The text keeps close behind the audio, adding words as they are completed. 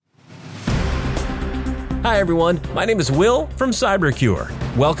Hi everyone, my name is Will from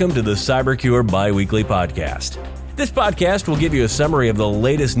CyberCure. Welcome to the CyberCure Biweekly Podcast. This podcast will give you a summary of the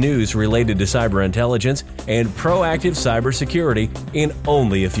latest news related to cyber intelligence and proactive cybersecurity in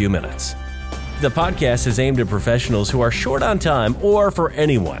only a few minutes. The podcast is aimed at professionals who are short on time or for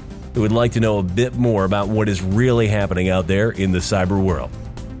anyone who would like to know a bit more about what is really happening out there in the cyber world.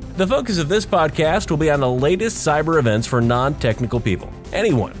 The focus of this podcast will be on the latest cyber events for non-technical people.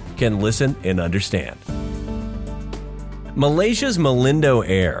 Anyone can listen and understand. Malaysia's Malindo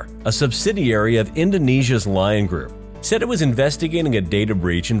Air, a subsidiary of Indonesia's Lion Group, said it was investigating a data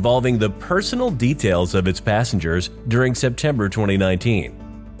breach involving the personal details of its passengers during September 2019.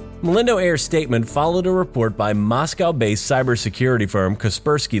 Malindo Air's statement followed a report by Moscow-based cybersecurity firm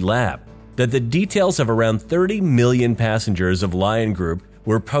Kaspersky Lab that the details of around 30 million passengers of Lion Group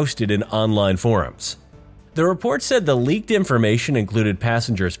were posted in online forums. The report said the leaked information included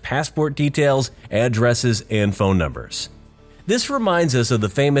passengers' passport details, addresses, and phone numbers. This reminds us of the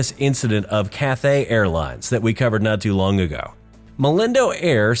famous incident of Cathay Airlines that we covered not too long ago. Malindo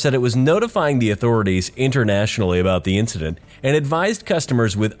Air said it was notifying the authorities internationally about the incident and advised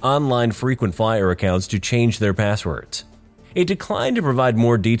customers with online frequent flyer accounts to change their passwords. It declined to provide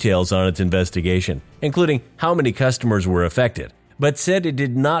more details on its investigation, including how many customers were affected, but said it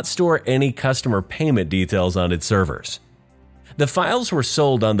did not store any customer payment details on its servers. The files were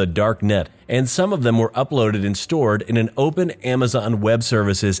sold on the dark net, and some of them were uploaded and stored in an open Amazon Web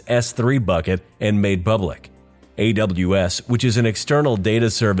Services S3 bucket and made public. AWS, which is an external data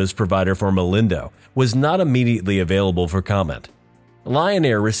service provider for Malindo, was not immediately available for comment. Lion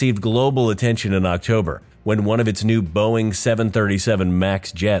Air received global attention in October when one of its new Boeing 737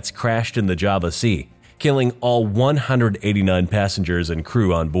 MAX jets crashed in the Java Sea, killing all 189 passengers and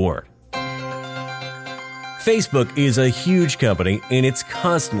crew on board. Facebook is a huge company and it's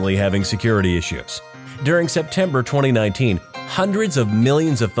constantly having security issues. During September 2019, hundreds of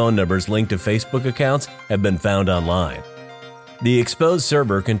millions of phone numbers linked to Facebook accounts have been found online. The exposed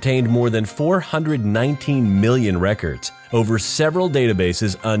server contained more than 419 million records over several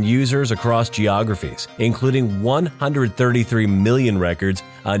databases on users across geographies, including 133 million records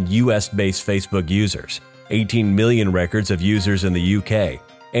on US-based Facebook users, 18 million records of users in the UK,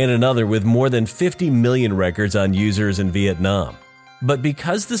 and another with more than 50 million records on users in Vietnam. But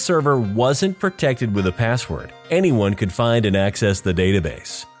because the server wasn't protected with a password, anyone could find and access the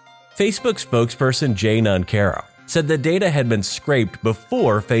database. Facebook spokesperson Jay Nancaro said the data had been scraped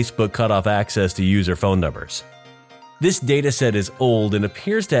before Facebook cut off access to user phone numbers. This dataset is old and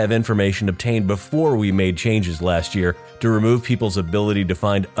appears to have information obtained before we made changes last year to remove people's ability to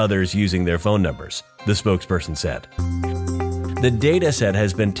find others using their phone numbers, the spokesperson said. The dataset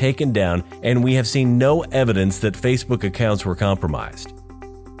has been taken down and we have seen no evidence that Facebook accounts were compromised.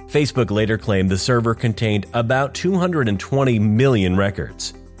 Facebook later claimed the server contained about 220 million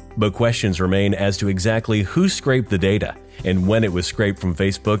records. But questions remain as to exactly who scraped the data and when it was scraped from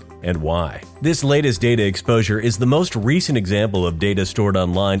Facebook and why. This latest data exposure is the most recent example of data stored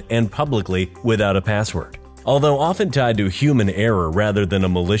online and publicly without a password. Although often tied to human error rather than a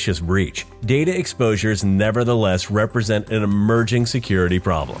malicious breach, data exposures nevertheless represent an emerging security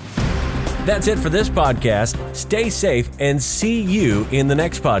problem. That's it for this podcast. Stay safe and see you in the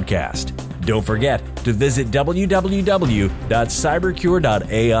next podcast. Don't forget to visit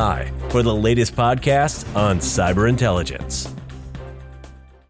www.cybercure.ai for the latest podcasts on cyber intelligence.